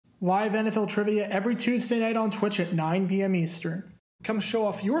Live NFL trivia every Tuesday night on Twitch at 9 p.m. Eastern. Come show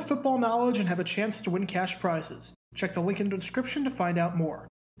off your football knowledge and have a chance to win cash prizes. Check the link in the description to find out more.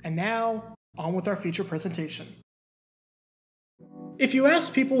 And now, on with our feature presentation. If you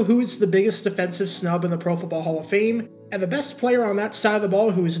ask people who is the biggest defensive snub in the Pro Football Hall of Fame, and the best player on that side of the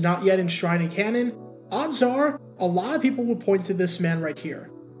ball who is not yet enshrined in canon, odds are a lot of people would point to this man right here.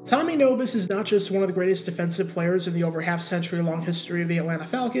 Tommy Nobis is not just one of the greatest defensive players in the over half-century-long history of the Atlanta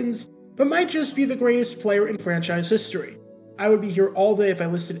Falcons, but might just be the greatest player in franchise history. I would be here all day if I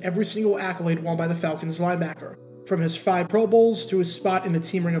listed every single accolade won by the Falcons linebacker, from his 5 Pro Bowls, to his spot in the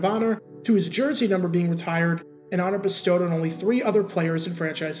Team Ring of Honor, to his jersey number being retired, an honor bestowed on only 3 other players in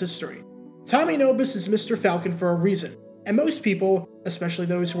franchise history. Tommy Nobis is Mr. Falcon for a reason, and most people, especially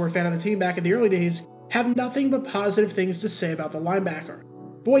those who were a fan of the team back in the early days, have nothing but positive things to say about the linebacker.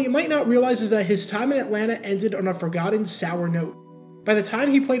 But what you might not realize is that his time in Atlanta ended on a forgotten sour note. By the time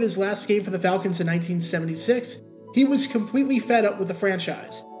he played his last game for the Falcons in 1976, he was completely fed up with the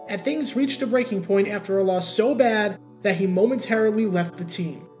franchise, and things reached a breaking point after a loss so bad that he momentarily left the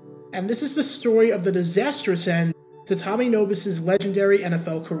team. And this is the story of the disastrous end to Tommy Nobis' legendary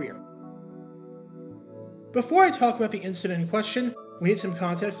NFL career. Before I talk about the incident in question, we need some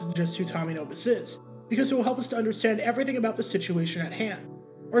context as to just who Tommy Nobis is, because it will help us to understand everything about the situation at hand.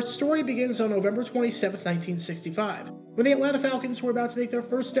 Our story begins on November 27, 1965, when the Atlanta Falcons were about to make their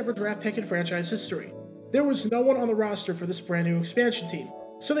first ever draft pick in franchise history. There was no one on the roster for this brand new expansion team,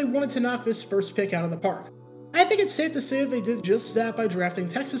 so they wanted to knock this first pick out of the park. I think it's safe to say that they did just that by drafting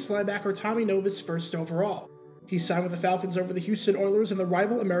Texas linebacker Tommy Nobis first overall. He signed with the Falcons over the Houston Oilers in the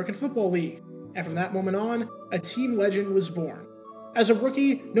rival American Football League, and from that moment on, a team legend was born. As a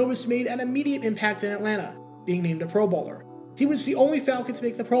rookie, Nobis made an immediate impact in Atlanta, being named a Pro Bowler. He was the only Falcon to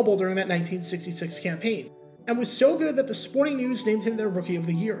make the Pro Bowl during that 1966 campaign, and was so good that the Sporting News named him their Rookie of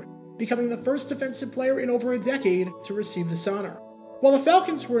the Year, becoming the first defensive player in over a decade to receive this honor. While the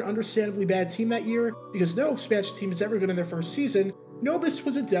Falcons were an understandably bad team that year, because no expansion team is ever good in their first season, Nobis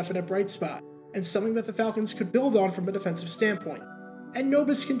was a definite bright spot, and something that the Falcons could build on from a defensive standpoint. And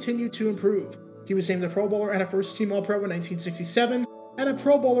Nobis continued to improve. He was named a Pro Bowler and a first-team All-Pro in 1967, and a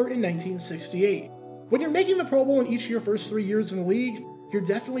Pro Bowler in 1968. When you're making the Pro Bowl in each of your first 3 years in the league, you're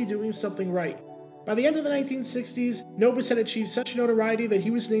definitely doing something right. By the end of the 1960s, Nobis had achieved such notoriety that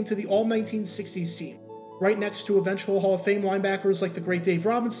he was named to the All-1960s team, right next to eventual Hall of Fame linebackers like the great Dave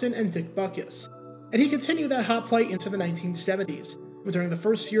Robinson and Dick Butkus. And he continued that hot play into the 1970s, when during the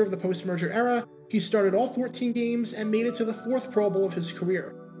first year of the post-merger era, he started all 14 games and made it to the 4th Pro Bowl of his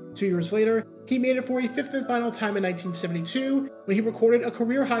career. 2 years later, he made it for a 5th and final time in 1972, when he recorded a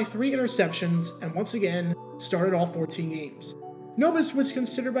career-high 3 interceptions and once again started all 14 games. Nobis was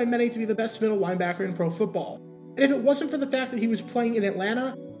considered by many to be the best middle linebacker in pro football, and if it wasn't for the fact that he was playing in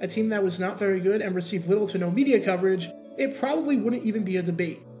Atlanta, a team that was not very good and received little to no media coverage, it probably wouldn't even be a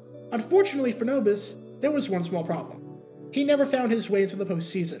debate. Unfortunately for Nobis, there was one small problem. He never found his way into the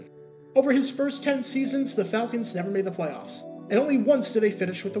postseason. Over his first 10 seasons, the Falcons never made the playoffs, and only once did they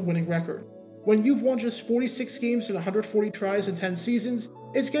finish with a winning record. When you've won just 46 games and 140 tries in 10 seasons,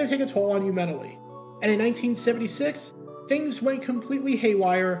 it's going to take a toll on you mentally. And in 1976, things went completely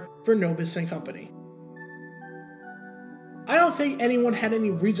haywire for Nobis and company. I don't think anyone had any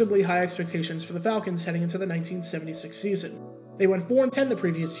reasonably high expectations for the Falcons heading into the 1976 season. They went 4-10 the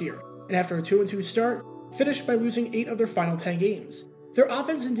previous year, and after a 2-2 start, finished by losing 8 of their final 10 games. Their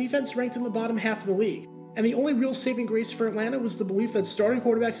offense and defense ranked in the bottom half of the league, and the only real saving grace for Atlanta was the belief that starting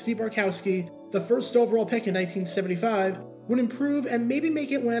quarterback Steve Bartkowski, the first overall pick in 1975, would improve and maybe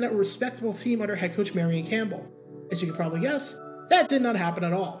make Atlanta a respectable team under head coach Marion Campbell. As you can probably guess, that did not happen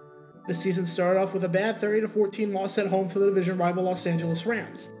at all. The season started off with a bad 30-14 loss at home to the division rival Los Angeles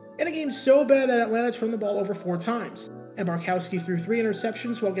Rams, in a game so bad that Atlanta turned the ball over 4 times, and Bartkowski threw 3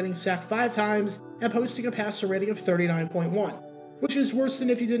 interceptions while getting sacked 5 times and posting a passer rating of 39.1. which is worse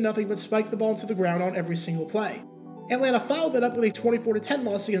than if you did nothing but spike the ball into the ground on every single play. Atlanta followed that up with a 24-10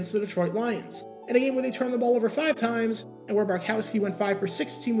 loss against the Detroit Lions, in a game where they turned the ball over 5 times, and where Bartkowski went 5 for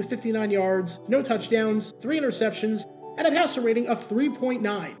 16 with 59 yards, no touchdowns, 3 interceptions, and a passer rating of 3.9.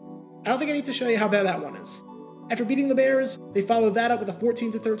 I don't think I need to show you how bad that one is. After beating the Bears, they followed that up with a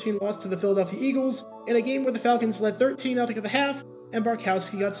 14-13 loss to the Philadelphia Eagles, in a game where the Falcons led 13-0 at the half, and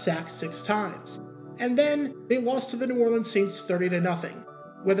Bartkowski got sacked 6 times. And then, they lost to the New Orleans Saints 30-0.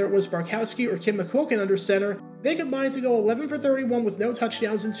 Whether it was Bartkowski or Kim McQuilkin under center, they combined to go 11 for 31 with no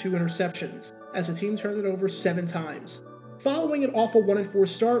touchdowns and 2 interceptions, as the team turned it over 7 times. Following an awful 1-4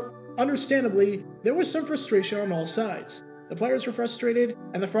 start, understandably, there was some frustration on all sides. The players were frustrated,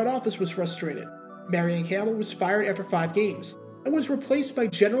 and the front office was frustrated. Marion Campbell was fired after 5 games. and was replaced by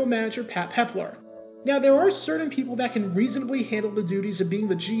general manager Pat Pepler. Now, there are certain people that can reasonably handle the duties of being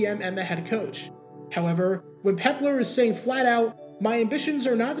the GM and the head coach. However, when Pepler is saying flat out, "My ambitions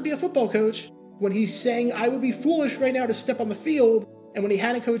are not to be a football coach," when he's saying, "I would be foolish right now to step on the field," and when he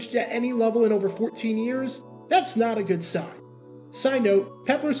hadn't coached at any level in over 14 years, that's not a good sign. Side note,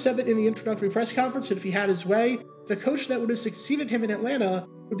 Pepler said that in the introductory press conference that if he had his way, the coach that would have succeeded him in Atlanta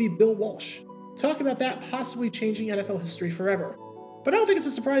would be Bill Walsh. Talk about that possibly changing NFL history forever. But I don't think it's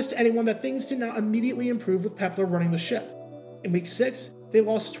a surprise to anyone that things did not immediately improve with Pepler running the ship. In Week 6, they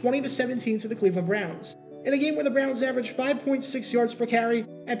lost 20-17 to the Cleveland Browns, in a game where the Browns averaged 5.6 yards per carry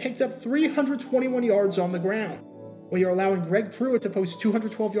and picked up 321 yards on the ground. When you're allowing Greg Pruitt to post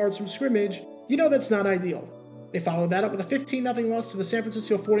 212 yards from scrimmage, you know that's not ideal. They followed that up with a 15-0 loss to the San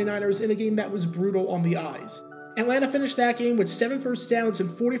Francisco 49ers in a game that was brutal on the eyes. Atlanta finished that game with 7 first downs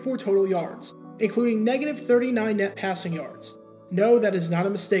and 44 total yards, including negative 39 net passing yards. No, that is not a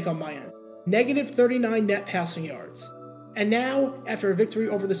mistake on my end. Negative 39 net passing yards. And now, after a victory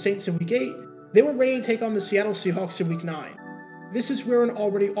over the Saints in Week 8, they were ready to take on the Seattle Seahawks in Week 9. This is where an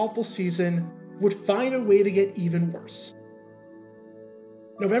already awful season would find a way to get even worse.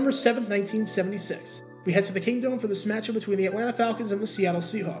 November 7, 1976. We head to the Kingdom for this matchup between the Atlanta Falcons and the Seattle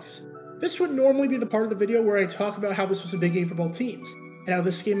Seahawks. This would normally be the part of the video where I talk about how this was a big game for both teams, and how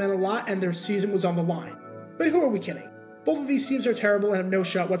this game meant a lot and their season was on the line. But who are we kidding? Both of these teams are terrible and have no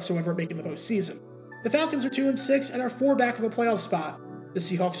shot whatsoever at making the postseason. The Falcons are 2-6 and are 4 back of a playoff spot. The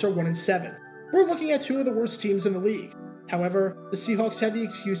Seahawks are 1-7. We're looking at two of the worst teams in the league. However, the Seahawks had the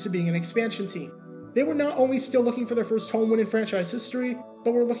excuse of being an expansion team. They were not only still looking for their first home win in franchise history,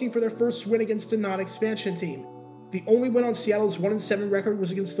 but were looking for their first win against a non-expansion team. The only win on Seattle's 1-7 record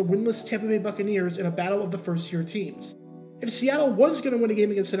was against the winless Tampa Bay Buccaneers in a battle of the first-year teams. If Seattle was going to win a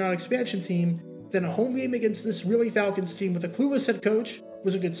game against a non-expansion team, then a home game against this really Falcons team with a clueless head coach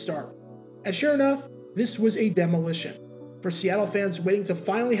was a good start. And sure enough, this was a demolition. For Seattle fans waiting to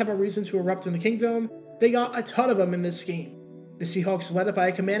finally have a reason to erupt in the Kingdom, they got a ton of them in this game. The Seahawks led it by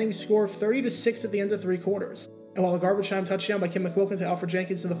a commanding score of 30-6 at the end of 3 quarters, and while a garbage time touchdown by Kim McQuilkin to Alfred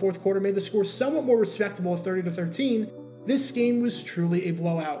Jenkins in the 4th quarter made the score somewhat more respectable at 30-13, this game was truly a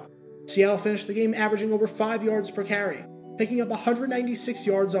blowout. Seattle finished the game averaging over 5 yards per carry, picking up 196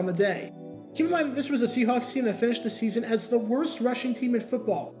 yards on the day. Keep in mind that this was a Seahawks team that finished the season as the worst rushing team in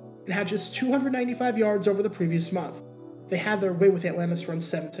football, and had just 295 yards over the previous month. They had their way with Atlanta's front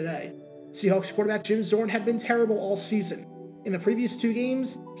 7 today. Seahawks quarterback Jim Zorn had been terrible all season. In the previous 2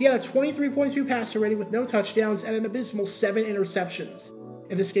 games, he had a 23.2 passer rating with no touchdowns and an abysmal 7 interceptions.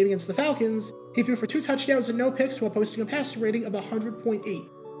 In this game against the Falcons, he threw for 2 touchdowns and no picks while posting a passer rating of 100.8.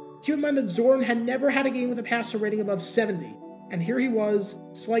 Keep in mind that Zorn had never had a game with a passer rating above 70, and here he was,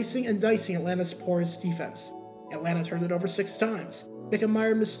 slicing and dicing Atlanta's porous defense. Atlanta turned it over 6 times.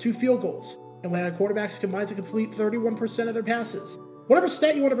 Mickenmeyer missed 2 field goals. Atlanta quarterbacks combined to complete 31% of their passes. Whatever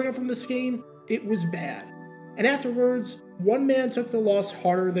stat you want to bring up from this game, it was bad. And afterwards, one man took the loss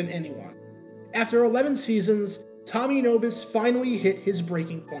harder than anyone. After 11 seasons, Tommy Nobis finally hit his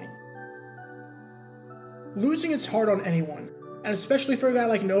breaking point. Losing is hard on anyone, and especially for a guy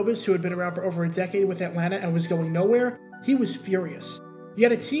like Nobis who had been around for over a decade with Atlanta and was going nowhere, he was furious. You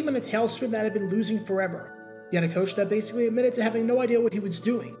had a team in a tailspin that had been losing forever. You had a coach that basically admitted to having no idea what he was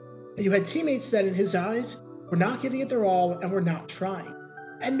doing. And you had teammates that, in his eyes, were not giving it their all and were not trying.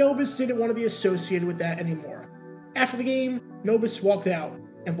 And Nobis didn't want to be associated with that anymore. After the game, Nobis walked out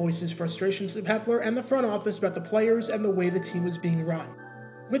and voiced his frustrations to Pepler and the front office about the players and the way the team was being run.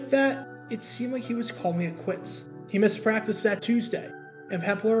 With that, it seemed like he was calling it quits. He missed practice that Tuesday, and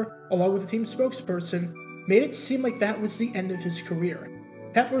Pepler, along with the team spokesperson, made it seem like that was the end of his career.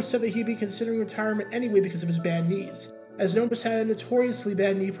 Pepler said that he'd be considering retirement anyway because of his bad knees, as Nobis had a notoriously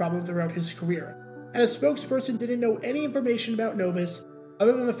bad knee problem throughout his career, and a spokesperson didn't know any information about Nobis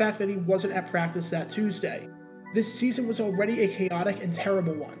other than the fact that he wasn't at practice that Tuesday. This season was already a chaotic and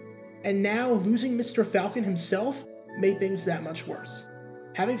terrible one, and now losing Mr. Falcon himself made things that much worse.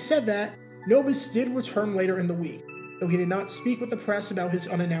 Having said that, Nobis did return later in the week, though he did not speak with the press about his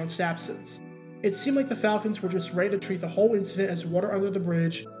unannounced absence. It seemed like the Falcons were just ready to treat the whole incident as water under the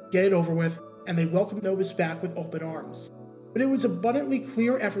bridge, get it over with, and they welcomed Nobis back with open arms. But it was abundantly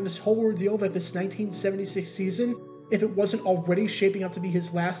clear after this whole ordeal that this 1976 season, if it wasn't already shaping up to be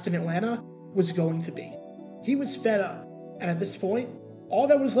his last in Atlanta, was going to be. He was fed up, and at this point, all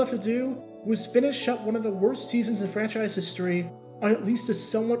that was left to do was finish up one of the worst seasons in franchise history on at least a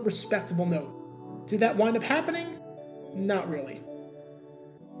somewhat respectable note. Did that wind up happening? Not really.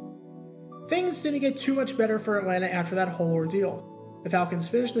 Things didn't get too much better for Atlanta after that whole ordeal. The Falcons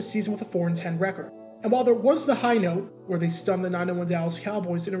finished the season with a 4-10 record, And while there was the high note, where they stunned the 9-1 Dallas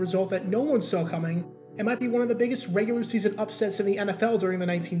Cowboys in a result that no one saw coming, and might be one of the biggest regular season upsets in the NFL during the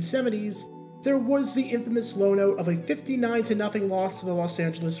 1970s, there was the infamous low note of a 59-0 loss to the Los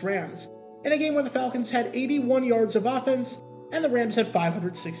Angeles Rams, in a game where the Falcons had 81 yards of offense, and the Rams had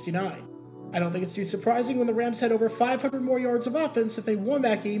 569. I don't think it's too surprising when the Rams had over 500 more yards of offense if they won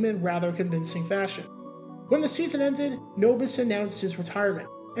that game in rather convincing fashion. When the season ended, Nobis announced his retirement,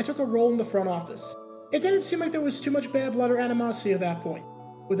 and took a role in the front office. It didn't seem like there was too much bad blood or animosity at that point,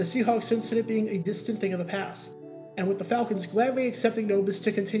 with the Seahawks incident being a distant thing of the past, and with the Falcons gladly accepting Nobis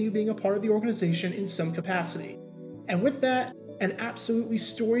to continue being a part of the organization in some capacity. And with that, an absolutely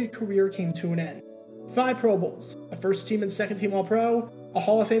storied career came to an end. 5 Pro Bowls, a first team and second team All-Pro, a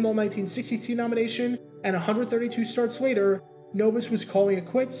Hall of Fame All-1960s team nomination, and 132 starts later, Nobis was calling it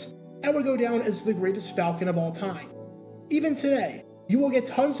quits and would go down as the greatest Falcon of all time. Even today, you will get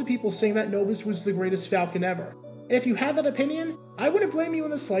tons of people saying that Nobis was the greatest Falcon ever, and if you have that opinion, I wouldn't blame you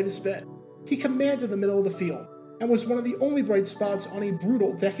in the slightest bit. He commanded the middle of the field, and was one of the only bright spots on a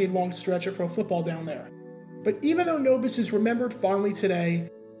brutal decade-long stretch of pro football down there. But even though Nobis is remembered fondly today,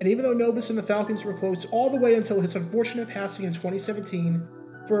 and even though Nobis and the Falcons were close all the way until his unfortunate passing in 2017,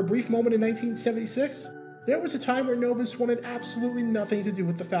 for a brief moment in 1976, there was a time where Nobis wanted absolutely nothing to do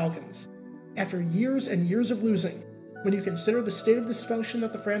with the Falcons. After years and years of losing, when you consider the state of dysfunction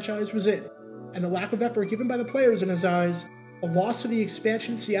that the franchise was in, and the lack of effort given by the players in his eyes, a loss to the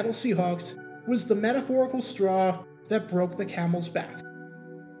expansion Seattle Seahawks was the metaphorical straw that broke the camel's back.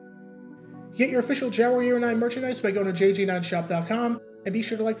 Get your official Jaguar 9 merchandise by going to jg9shop.com, and be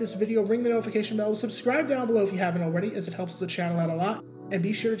sure to like this video, ring the notification bell, subscribe down below if you haven't already, as it helps the channel out a lot, and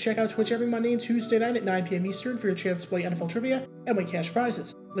be sure to check out Twitch every Monday and Tuesday night at 9 p.m. Eastern for your chance to play NFL trivia and win cash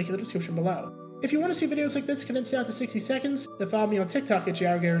prizes. Link in the description below. If you want to see videos like this condensed down to 60 seconds, then follow me on TikTok at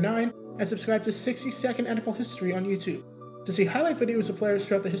Jaguar9 and subscribe to 60-Second NFL History on YouTube. To see highlight videos of players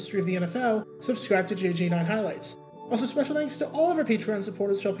throughout the history of the NFL, subscribe to JG9 Highlights. Also, special thanks to all of our Patreon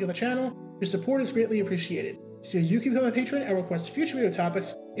supporters for helping the channel. Your support is greatly appreciated. So you can become a patron and request future video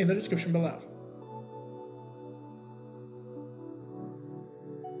topics in the description below.